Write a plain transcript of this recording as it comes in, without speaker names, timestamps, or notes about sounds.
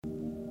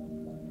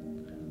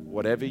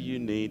Whatever you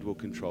need will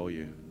control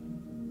you.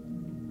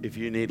 If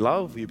you need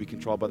love, you'll be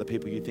controlled by the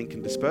people you think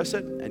can disperse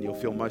it, and you'll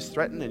feel most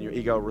threatened, and your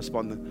ego will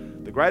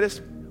respond the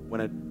greatest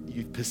when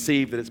you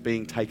perceive that it's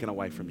being taken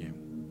away from you.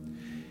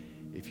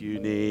 If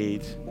you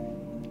need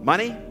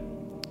money,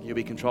 you'll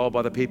be controlled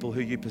by the people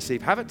who you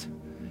perceive have it,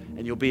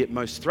 and you'll be at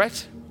most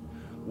threat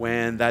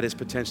when that is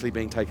potentially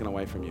being taken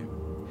away from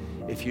you.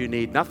 If you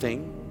need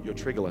nothing, you're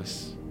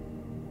triggerless.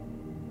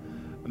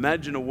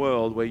 Imagine a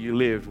world where you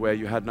lived where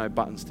you had no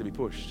buttons to be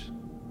pushed.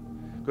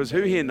 Because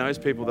who here knows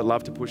people that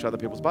love to push other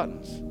people's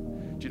buttons?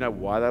 Do you know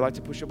why they like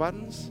to push your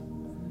buttons?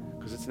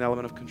 Because it's an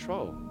element of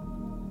control.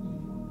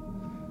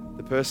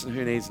 The person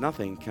who needs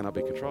nothing cannot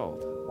be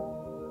controlled.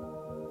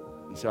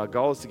 And so our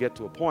goal is to get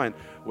to a point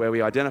where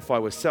we identify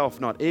with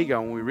self, not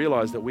ego, and we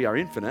realize that we are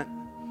infinite.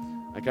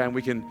 Okay, and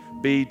we can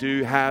be,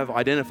 do, have,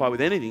 identify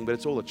with anything, but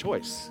it's all a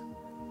choice.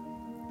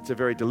 It's a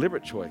very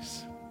deliberate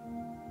choice.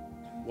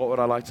 What would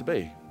I like to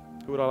be?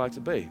 Who would I like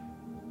to be?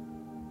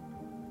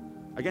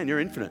 Again, you're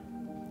infinite.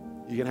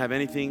 You can have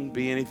anything,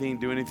 be anything,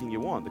 do anything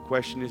you want. The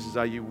question is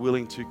are you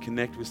willing to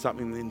connect with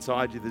something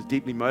inside you that's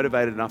deeply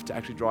motivated enough to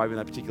actually drive in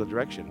that particular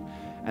direction?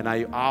 And are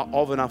you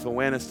of enough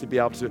awareness to be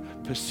able to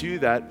pursue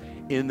that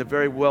in the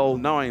very well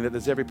knowing that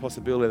there's every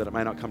possibility that it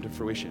may not come to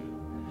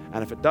fruition?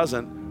 And if it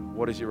doesn't,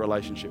 what is your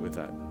relationship with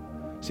that?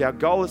 See, our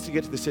goal is to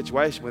get to the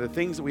situation where the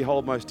things that we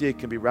hold most dear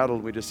can be rattled,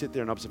 and we just sit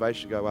there in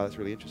observation and go, wow, that's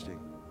really interesting.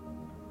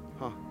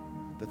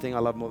 The thing I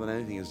love more than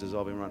anything is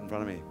dissolving right in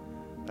front of me.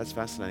 That's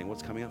fascinating.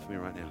 What's coming up for me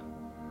right now?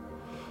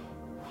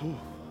 Whew.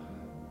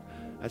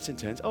 That's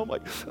intense. Oh my,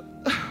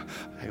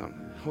 hang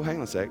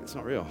on a sec. It's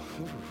not real.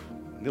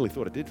 Nearly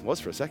thought it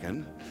was for a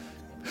second.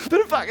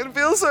 But it fucking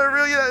feels so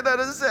real, you don't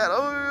understand.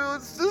 Oh, it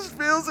just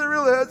feels so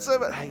real, it hurts so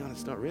much. Hang on,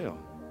 it's not real.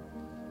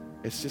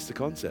 It's just a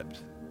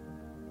concept.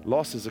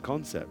 Loss is a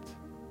concept.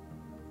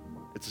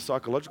 It's a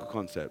psychological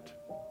concept.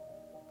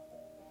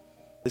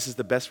 This is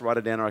the best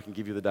write-it-downer I can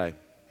give you today.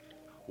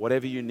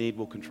 Whatever you need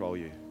will control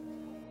you.